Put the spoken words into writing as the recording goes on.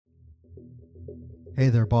Hey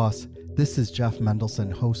there, boss. This is Jeff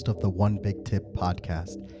Mendelson, host of the One Big Tip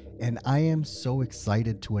podcast, and I am so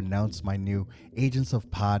excited to announce my new Agents of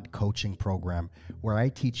Pod coaching program, where I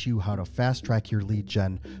teach you how to fast track your lead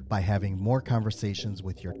gen by having more conversations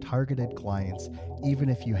with your targeted clients, even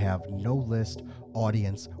if you have no list,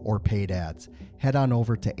 audience, or paid ads. Head on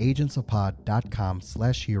over to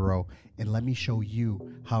agentsofpod.com/hero and let me show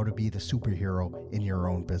you how to be the superhero in your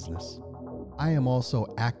own business. I am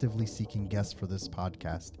also actively seeking guests for this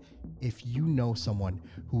podcast. If you know someone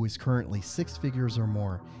who is currently 6 figures or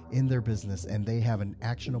more in their business and they have an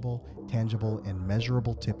actionable, tangible, and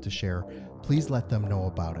measurable tip to share, please let them know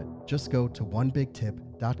about it. Just go to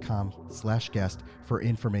onebigtip.com/guest for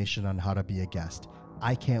information on how to be a guest.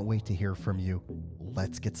 I can't wait to hear from you.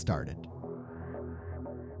 Let's get started.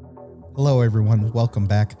 Hello, everyone. Welcome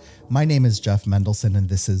back. My name is Jeff Mendelson, and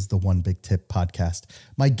this is the One Big Tip podcast.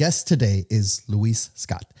 My guest today is Luis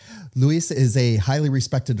Scott. Luis is a highly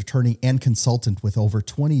respected attorney and consultant with over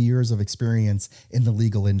 20 years of experience in the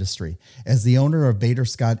legal industry. As the owner of Bader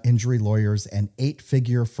Scott Injury Lawyers and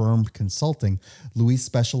 8-figure firm consulting, Luis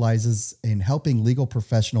specializes in helping legal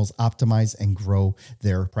professionals optimize and grow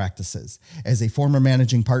their practices. As a former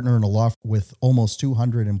managing partner in a law firm with almost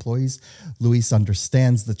 200 employees, Luis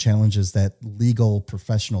understands the challenges that legal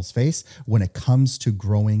professionals face when it comes to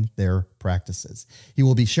growing their practices. He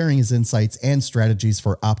will be sharing his insights and strategies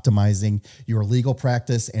for optimizing your legal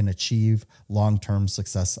practice and achieve long-term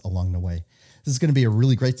success along the way. This is going to be a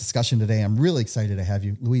really great discussion today. I'm really excited to have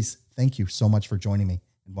you. Luis, thank you so much for joining me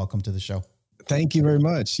and welcome to the show. Thank you very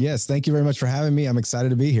much. Yes, thank you very much for having me. I'm excited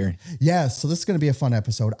to be here. Yeah, so this is going to be a fun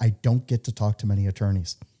episode. I don't get to talk to many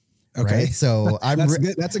attorneys. Okay. Right? So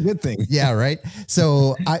that's a good thing. Yeah. Right.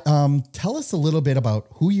 So tell us a little bit about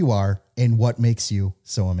who you are and what makes you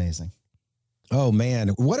so amazing. Oh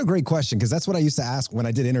man, what a great question. Cause that's what I used to ask when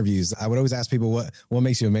I did interviews. I would always ask people what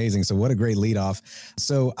makes you amazing. So what a great lead off.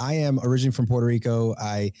 So I am originally from Puerto Rico.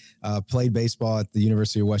 I played baseball at the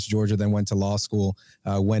University of West Georgia, then went to law school.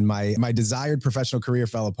 When my desired professional career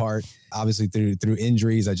fell apart, obviously through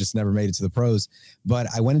injuries, I just never made it to the pros, but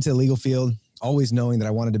I went into the legal field, always knowing that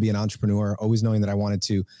I wanted to be an entrepreneur, always knowing that I wanted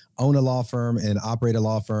to own a law firm and operate a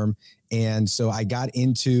law firm. And so I got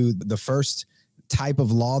into the first type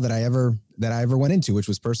of law that I ever went into, which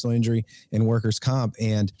was personal injury and workers' comp.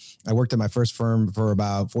 And I worked at my first firm for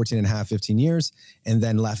about 14 and a half, 15 years, and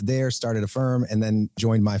then left there, started a firm, and then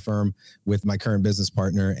joined my firm with my current business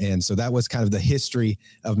partner. And so that was kind of the history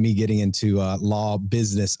of me getting into law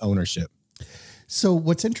business ownership. So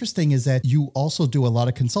what's interesting is that you also do a lot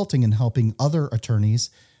of consulting and helping other attorneys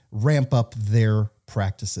ramp up their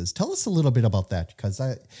practices. Tell us a little bit about that, because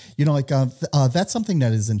that's something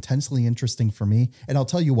that is intensely interesting for me. And I'll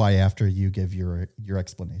tell you why after you give your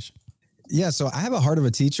explanation. Yeah. So I have a heart of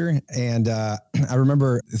a teacher, and I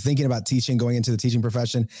remember thinking about teaching, going into the teaching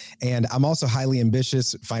profession, and I'm also highly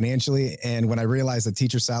ambitious financially. And when I realized that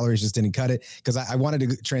teacher salaries just didn't cut it, because I wanted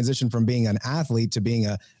to transition from being an athlete to being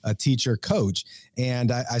a teacher coach.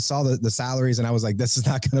 And I saw the salaries and I was like, this is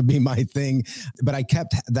not going to be my thing, but I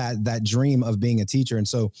kept that dream of being a teacher. And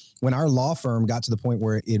so when our law firm got to the point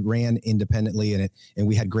where it ran independently and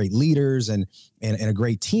we had great leaders and a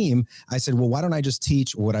great team, I said, well, why don't I just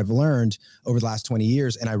teach what I've learned over the last 20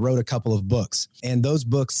 years? And I wrote a couple of books, and those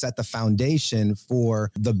books set the foundation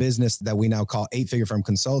for the business that we now call 8-figure firm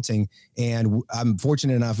consulting. And I'm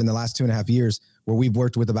fortunate enough in the last 2.5 years where we've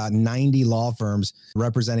worked with about 90 law firms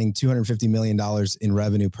representing $250 million in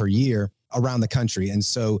revenue per year around the country. And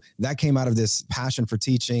so that came out of this passion for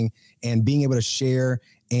teaching and being able to share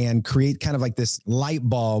and create kind of like this light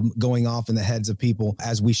bulb going off in the heads of people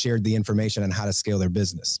as we shared the information on how to scale their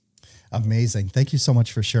business. Amazing. Thank you so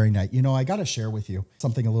much for sharing that. You know, I got to share with you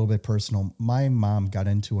something a little bit personal. My mom got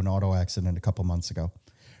into an auto accident a couple months ago.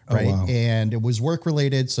 Right. Oh, wow. And it was work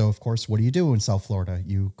related. So of course, what do you do in South Florida?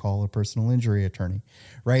 You call a personal injury attorney.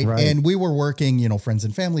 Right. And we were working, friends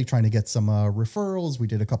and family, trying to get some referrals. We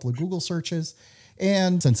did a couple of Google searches.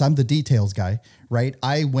 And since I'm the details guy, right,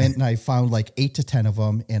 I went and I found like 8 to 10 of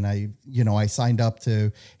them. And I signed up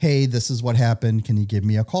to, hey, this is what happened. Can you give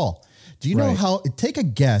me a call? Do you know take a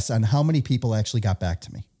guess on how many people actually got back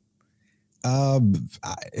to me?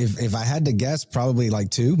 If I had to guess, probably like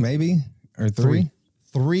 2, maybe, or 3.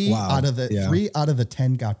 Three out of the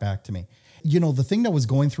 10 got back to me. The thing that was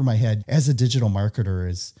going through my head as a digital marketer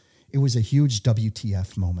is it was a huge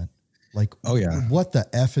WTF moment. Like, oh yeah, what the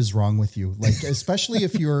F is wrong with you? Like, especially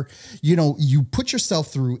if you're, you put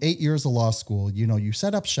yourself through 8 years of law school, you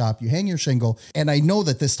set up shop, you hang your shingle. And I know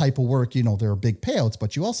that this type of work, there are big payouts,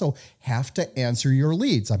 but you also have to answer your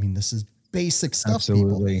leads. I mean, this is basic stuff,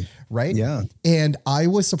 Absolutely. people, right? Yeah. And I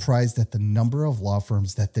was surprised at the number of law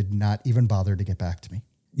firms that did not even bother to get back to me.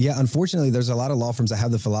 Yeah, unfortunately, there's a lot of law firms that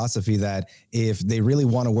have the philosophy that if they really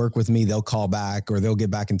want to work with me, they'll call back or they'll get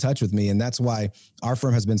back in touch with me. And that's why our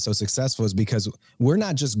firm has been so successful, is because we're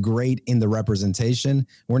not just great in the representation.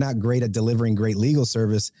 We're not great at delivering great legal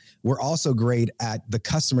service. We're also great at the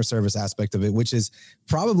customer service aspect of it, which is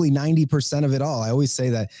probably 90% of it all. I always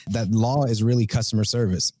say that law is really customer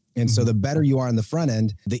service. And so the better you are on the front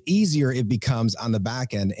end, the easier it becomes on the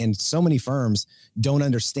back end. And so many firms don't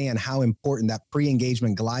understand how important that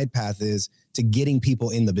pre-engagement glide path is to getting people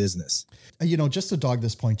in the business. You know, just to dog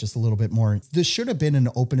this point just a little bit more, this should have been an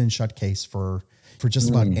open and shut case for just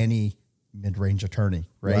about any mid-range attorney,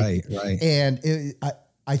 right? Right. And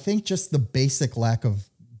I think just the basic lack of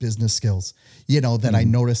business skills, you know, that I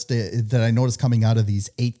noticed coming out of these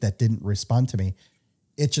 8 that didn't respond to me,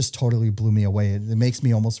 it just totally blew me away. It makes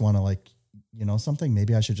me almost want to, like, you know, something,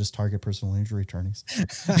 maybe I should just target personal injury attorneys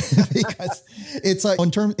because it's like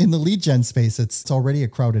in the lead gen space, it's already a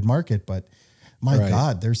crowded market, but my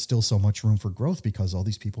God, there's still so much room for growth because all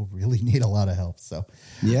these people really need a lot of help. So,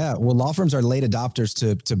 yeah, well, law firms are late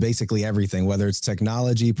adopters to basically everything, whether it's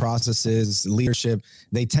technology, processes, leadership.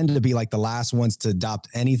 They tend to be like the last ones to adopt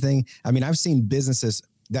anything. I mean, I've seen businesses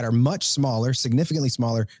that are much smaller, significantly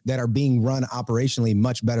smaller, that are being run operationally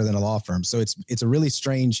much better than a law firm. So it's a really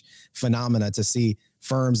strange phenomena to see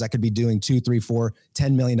firms that could be doing $2, $3, $4,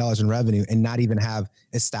 $10 million in revenue and not even have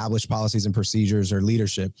established policies and procedures or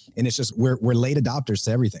leadership. And it's just, we're late adopters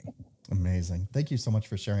to everything. Amazing. Thank you so much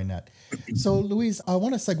for sharing that. So, Luis, I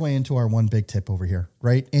want to segue into our one big tip over here,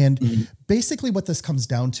 right? And basically what this comes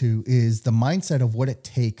down to is the mindset of what it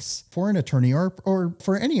takes for an attorney or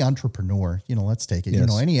for any entrepreneur, you know, let's take it, you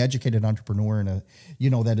know, any educated entrepreneur in a, you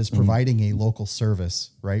know, that is providing a local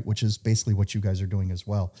service, right? Which is basically what you guys are doing as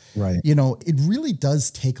well. Right. You know, it really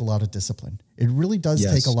does take a lot of discipline. It really does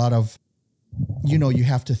take a lot of, you know, you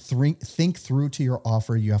have to think through to your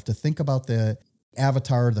offer. You have to think about the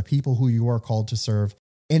avatar, the people who you are called to serve.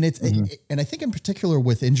 And it's, and I think in particular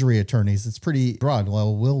with injury attorneys, it's pretty broad.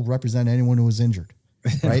 Well, we'll represent anyone who was injured,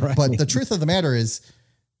 right? But the truth of the matter is,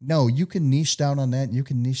 no, you can niche down on that. You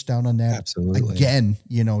can niche down on that Absolutely. Again,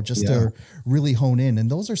 you know, just to really hone in.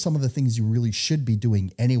 And those are some of the things you really should be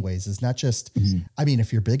doing anyways. It's not just, I mean,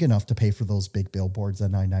 if you're big enough to pay for those big billboards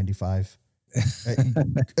at $9.95,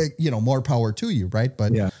 you know, more power to you, right?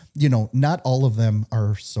 But, you know, not all of them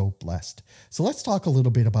are so blessed. So let's talk a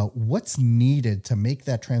little bit about what's needed to make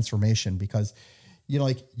that transformation, because, you know,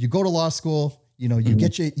 like you go to law school, you know, you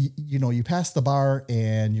get you know, you pass the bar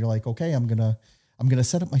and you're like, okay, I'm going to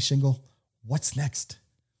set up my shingle. What's next?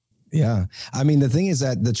 Yeah. I mean, the thing is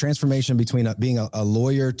that the transformation between being a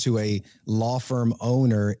lawyer to a law firm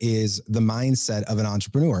owner is the mindset of an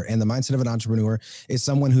entrepreneur. And the mindset of an entrepreneur is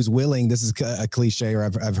someone who's willing, this is a cliche, or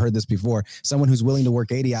I've heard this before, someone who's willing to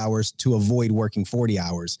work 80 hours to avoid working 40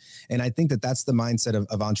 hours. And I think that that's the mindset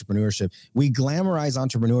of entrepreneurship. We glamorize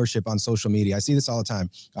entrepreneurship on social media. I see this all the time.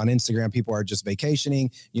 On Instagram, people are just vacationing.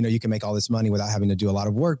 You know, you can make all this money without having to do a lot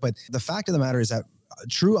of work. But the fact of the matter is that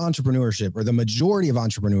true entrepreneurship, or the majority of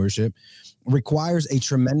entrepreneurship, requires a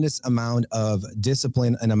tremendous amount of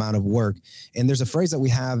discipline and amount of work. And there's a phrase that we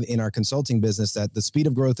have in our consulting business that the speed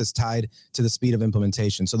of growth is tied to the speed of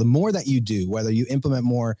implementation. So the more that you do, whether you implement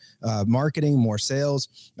more marketing, more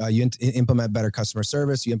sales, you implement better customer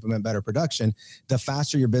service, you implement better production, the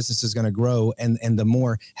faster your business is going to grow and the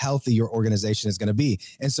more healthy your organization is going to be.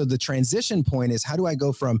 And so the transition point is, how do I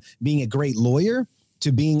go from being a great lawyer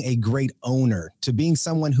to being a great owner, to being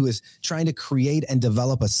someone who is trying to create and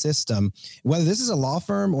develop a system, whether this is a law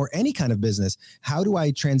firm or any kind of business? How do I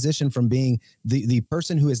transition from being the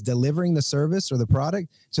person who is delivering the service or the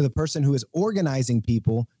product to the person who is organizing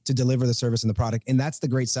people to deliver the service and the product? And that's the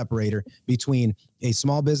great separator between a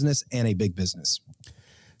small business and a big business.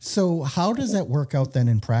 So how does that work out then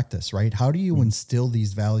in practice, right? How do you instill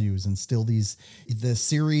these values, instill the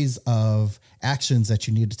series of actions that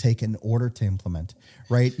you need to take in order to implement,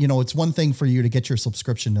 right? You know, it's one thing for you to get your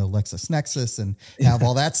subscription to LexisNexis and have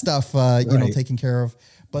all that stuff, you know, taken care of.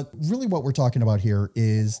 But really what we're talking about here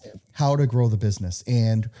is how to grow the business.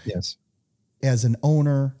 And as an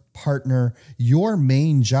owner, partner, your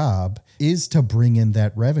main job is to bring in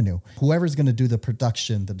that revenue. Whoever's going to do the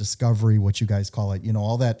production, the discovery, what you guys call it, you know,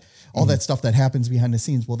 all that stuff that happens behind the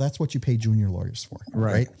scenes. Well, that's what you pay junior lawyers for,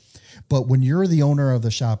 right? But when you're the owner of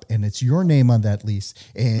the shop and it's your name on that lease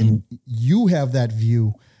and you have that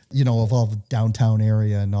view, you know, of all the downtown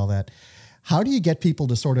area and all that, how do you get people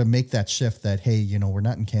to sort of make that shift that, hey, you know, we're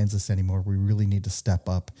not in Kansas anymore. We really need to step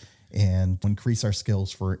up and increase our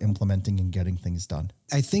skills for implementing and getting things done?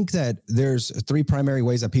 I think that there's three primary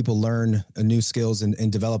ways that people learn new skills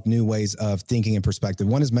and develop new ways of thinking and perspective.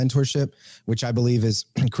 One is mentorship, which I believe is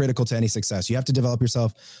critical to any success. You have to develop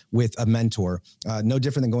yourself with a mentor. No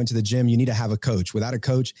different than going to the gym. You need to have a coach. Without a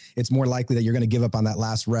coach, it's more likely that you're going to give up on that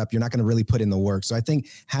last rep. You're not going to really put in the work. So I think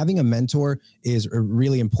having a mentor is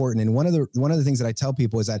really important. And one of the things that I tell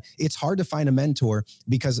people is that it's hard to find a mentor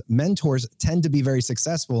because mentors tend to be very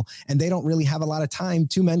successful and they don't really have a lot of time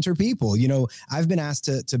to mentor people. You know, I've been asked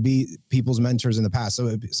to be people's mentors in the past.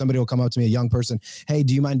 So somebody will come up to me, a young person, hey,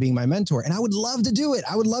 do you mind being my mentor? And I would love to do it.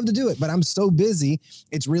 I would love to do it, but I'm so busy.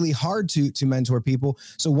 It's really hard to mentor people.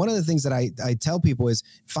 So one of the things that I tell people is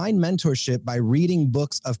find mentorship by reading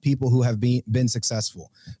books of people who have been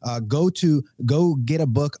successful. Go get a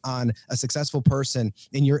book on a successful person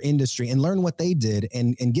in your industry and learn what they did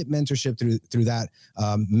and get mentorship through that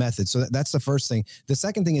method. So that's the first thing. The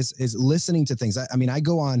second thing is listening to things. I mean, I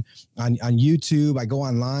go on YouTube, I go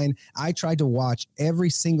online. I try to watch every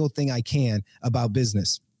single thing I can about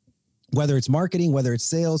business. Whether it's marketing, whether it's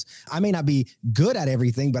sales, I may not be good at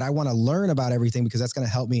everything, but I want to learn about everything because that's going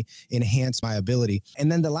to help me enhance my ability.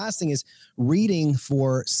 And then the last thing is reading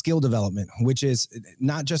for skill development, which is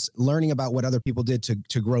not just learning about what other people did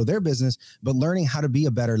to grow their business, but learning how to be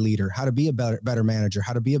a better leader, how to be a better manager,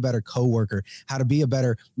 how to be a better coworker, how to be a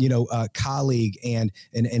better, colleague and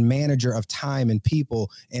manager of time and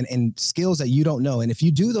people and skills that you don't know. And if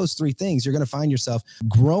you do those three things, you're going to find yourself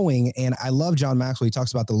growing. And I love John Maxwell. He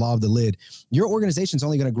talks about the law of the lid. Your organization is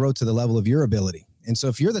only going to grow to the level of your ability. And so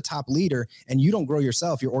if you're the top leader and you don't grow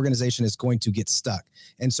yourself, your organization is going to get stuck.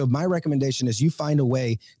 And so my recommendation is you find a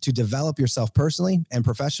way to develop yourself personally and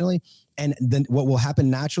professionally. And then what will happen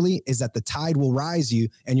naturally is that the tide will rise you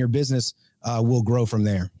and your business will grow from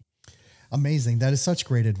there. Amazing. That is such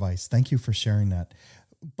great advice. Thank you for sharing that.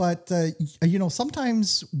 But,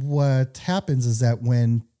 sometimes what happens is that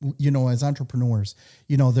when, as entrepreneurs,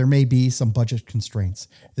 there may be some budget constraints.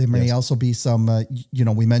 There may also be some,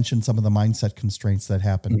 we mentioned some of the mindset constraints that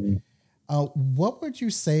happen. Mm-hmm. What would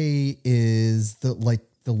you say is the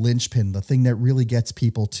linchpin, the thing that really gets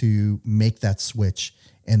people to make that switch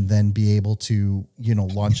and then be able to,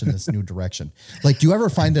 launch in this new direction? Like, do you ever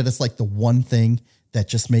find that it's like the one thing that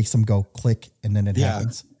just makes them go click and then it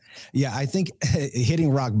happens? Yeah, I think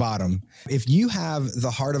hitting rock bottom. If you have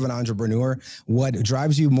the heart of an entrepreneur, what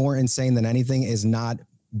drives you more insane than anything is not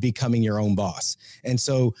becoming your own boss. And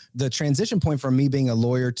so the transition point from me being a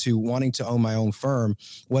lawyer to wanting to own my own firm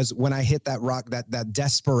was when I hit that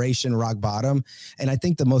desperation rock bottom. And I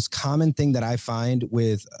think the most common thing that I find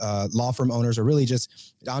with law firm owners, or really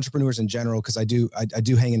just entrepreneurs in general, because I do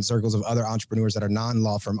hang in circles of other entrepreneurs that are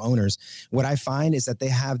non-law firm owners, what I find is that they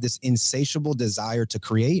have this insatiable desire to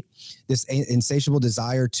create, this insatiable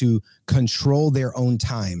desire to control their own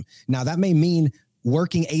time. Now, that may mean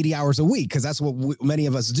working 80 hours a week, because that's what many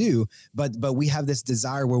of us do. But we have this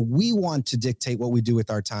desire where we want to dictate what we do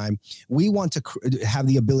with our time. We want to have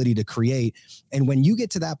the ability to create. And when you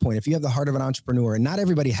get to that point, if you have the heart of an entrepreneur, and not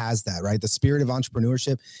everybody has that, right? The spirit of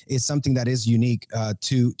entrepreneurship is something that is unique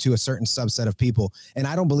to a certain subset of people. And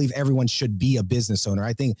I don't believe everyone should be a business owner.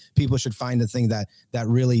 I think people should find the thing that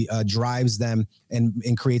really drives them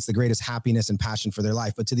and creates the greatest happiness and passion for their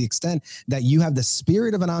life. But to the extent that you have the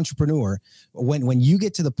spirit of an entrepreneur, when you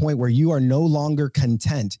get to the point where you are no longer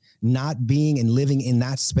content not being and living in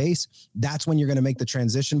that space, that's when you're going to make the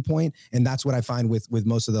transition point. And that's what I find with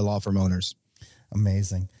most of the law firm owners.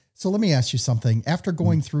 Amazing. So let me ask you something. After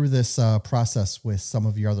going through this process with some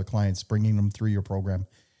of your other clients, bringing them through your program,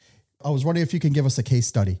 I was wondering if you can give us a case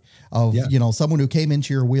study of, someone who came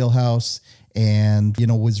into your wheelhouse and,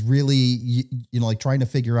 was really, trying to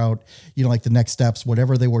figure out, the next steps,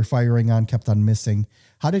 whatever they were firing on, kept on missing.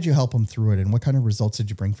 How did you help them through it? And what kind of results did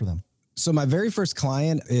you bring for them? So my very first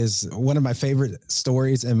client is one of my favorite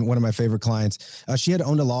stories and one of my favorite clients. She had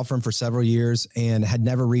owned a law firm for several years and had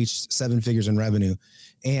never reached 7 figures in revenue.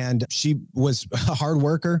 And she was a hard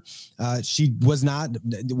worker. She was not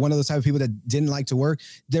one of those type of people that didn't like to work.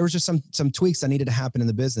 There was just some tweaks that needed to happen in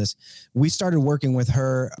the business. We started working with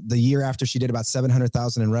her the year after she did about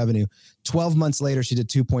 700,000 in revenue. 12 months later, she did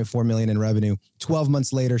 2.4 million in revenue. 12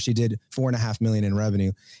 months later, she did 4.5 million in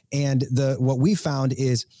revenue. And what we found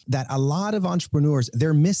is that a lot of entrepreneurs,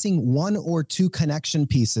 they're missing one or two connection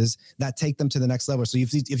pieces that take them to the next level. So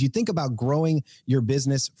if you think about growing your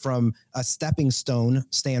business from a stepping stone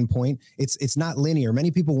standpoint, it's not linear.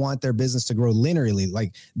 Many people want their business to grow linearly.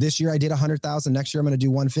 Like this year I did 100,000. Next year I'm going to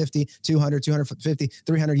do 150, 200, 250,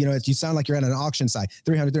 300. You sound like you're at an auction site,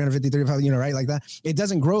 300, 350, 350, right? Like that. It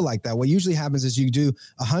doesn't grow like that. What usually happens is you do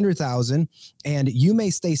 100,000 and you may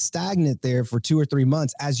stay stagnant there for 2 or 3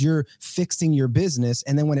 months as you're fixing your business.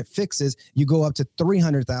 And then when it fixes, you go up to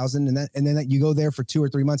 300,000 and then you go there for 2 or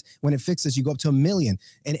 3 months. When it fixes, you go up to 1 million,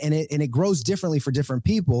 and it grows differently for different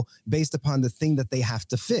people based upon the thing that they have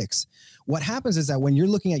to fix. What happens is that when you're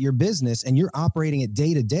looking at your business and you're operating it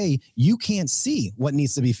day to day, you can't see what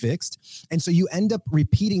needs to be fixed. And so you end up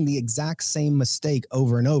repeating the exact same mistake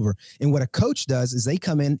over and over. And what a coach does is they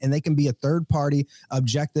come in and they can be a third party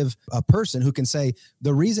objective person who can say,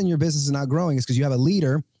 the reason your business is not growing is because you have a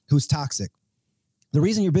leader who's toxic. The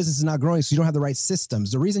reason your business is not growing is because you don't have the right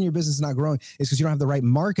systems. The reason your business is not growing is because you don't have the right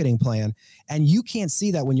marketing plan. And you can't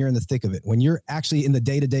see that when you're in the thick of it. When you're actually in the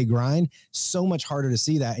day-to-day grind, so much harder to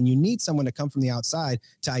see that. And you need someone to come from the outside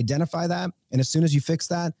to identify that. And as soon as you fix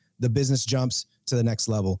that, the business jumps to the next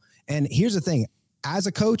level. And here's the thing. As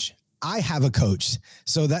a coach, I have a coach.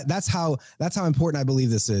 So that's how important I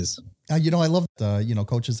believe this is. I love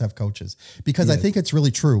coaches have coaches because I think it's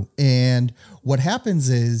really true. And what happens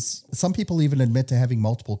is some people even admit to having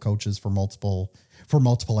multiple coaches for multiple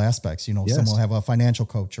aspects. Some will have a financial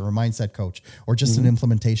coach or a mindset coach or just an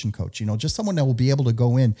implementation coach, just someone that will be able to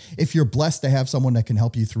go in. If you're blessed to have someone that can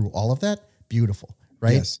help you through all of that, beautiful.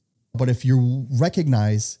 Right. Yes. But if you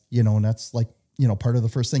recognize, and that's like, part of the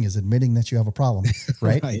first thing is admitting that you have a problem,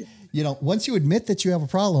 right? Right. Once you admit that you have a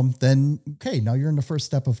problem, then, okay, now you're in the first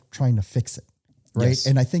step of trying to fix it, right? Yes.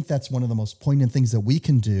 And I think that's one of the most poignant things that we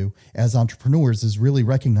can do as entrepreneurs is really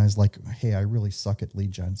recognize like, hey, I really suck at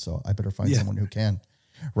lead gen, so I better find someone who can,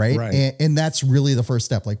 right? And that's really the first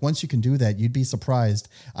step. Like once you can do that, you'd be surprised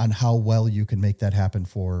on how well you can make that happen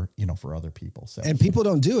for other people. So, and people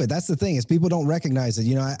don't do it. That's the thing is people don't recognize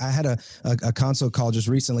it. I had a consult call just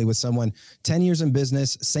recently with someone, 10 years in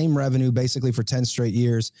business, same revenue basically for 10 straight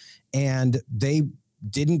years. And they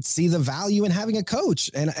didn't see the value in having a coach.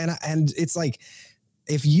 And it's like,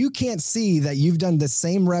 if you can't see that you've done the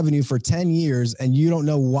same revenue for 10 years and you don't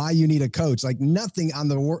know why you need a coach, like nothing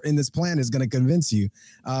in this plan is going to convince you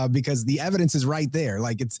because the evidence is right there.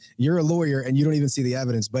 Like you're a lawyer and you don't even see the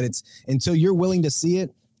evidence, but it's until you're willing to see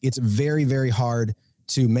it, it's very, very hard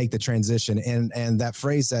to make the transition. And that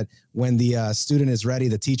phrase that when the student is ready,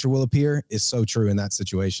 the teacher will appear is so true in that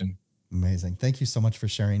situation. Amazing. Thank you so much for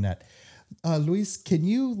sharing that. Luis, can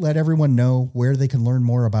you let everyone know where they can learn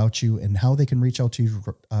more about you and how they can reach out to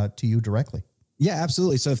you directly? Yeah,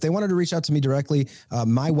 absolutely. So if they wanted to reach out to me directly,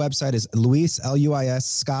 my website is Luis, Luis,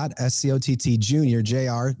 Scott, Scott, Junior,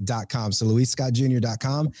 JR.com. So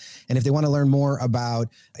LuisScottJr.com. And if they want to learn more about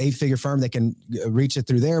 8-Figure Firm, they can reach it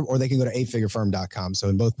through there or they can go to 8figurefirm.com. So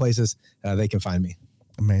in both places, they can find me.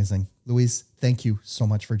 Amazing. Luis, thank you so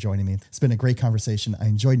much for joining me. It's been a great conversation. I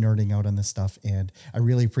enjoyed nerding out on this stuff, and I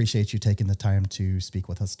really appreciate you taking the time to speak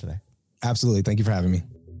with us today. Absolutely. Thank you for having me.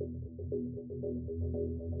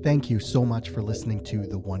 Thank you so much for listening to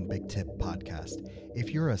the One Big Tip podcast.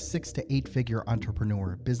 If you're a 6 to 8 figure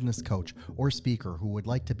entrepreneur, business coach, or speaker who would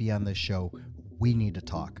like to be on this show, we need to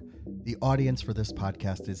talk. The audience for this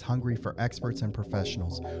podcast is hungry for experts and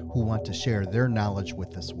professionals who want to share their knowledge with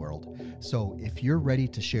this world. So if you're ready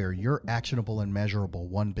to share your actionable and measurable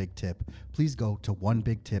one big tip, please go to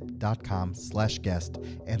onebigtip.com/guest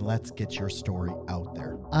and let's get your story out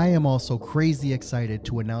there. I am also crazy excited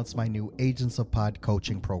to announce my new Agents of Pod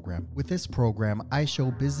coaching program. With this program, I show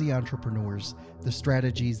busy entrepreneurs the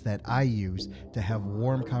strategies that I use to have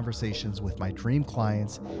warm conversations with my dream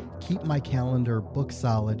clients, keep my calendar booked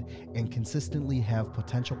solid, and consistently have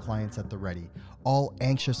potential clients at the ready, all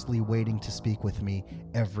anxiously waiting to speak with me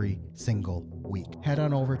every single week. Head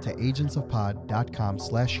on over to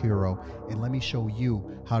agentsofpod.com/hero and let me show you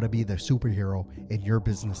how to be the superhero in your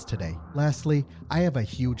business today. Lastly, I have a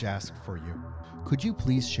huge ask for you. Could you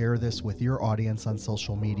please share this with your audience on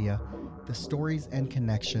social media? The stories and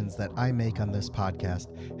connections that I make on this podcast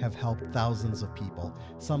have helped thousands of people,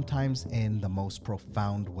 sometimes in the most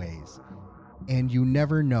profound ways. And you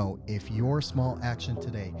never know if your small action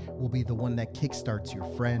today will be the one that kickstarts your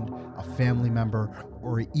friend, a family member,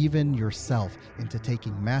 or even yourself into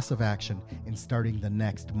taking massive action and starting the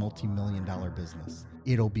next multi-million-dollar business.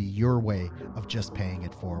 It'll be your way of just paying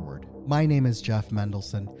it forward. My name is Jeff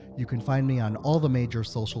Mendelson. You can find me on all the major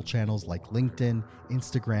social channels like LinkedIn,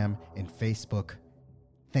 Instagram, and Facebook.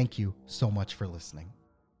 Thank you so much for listening.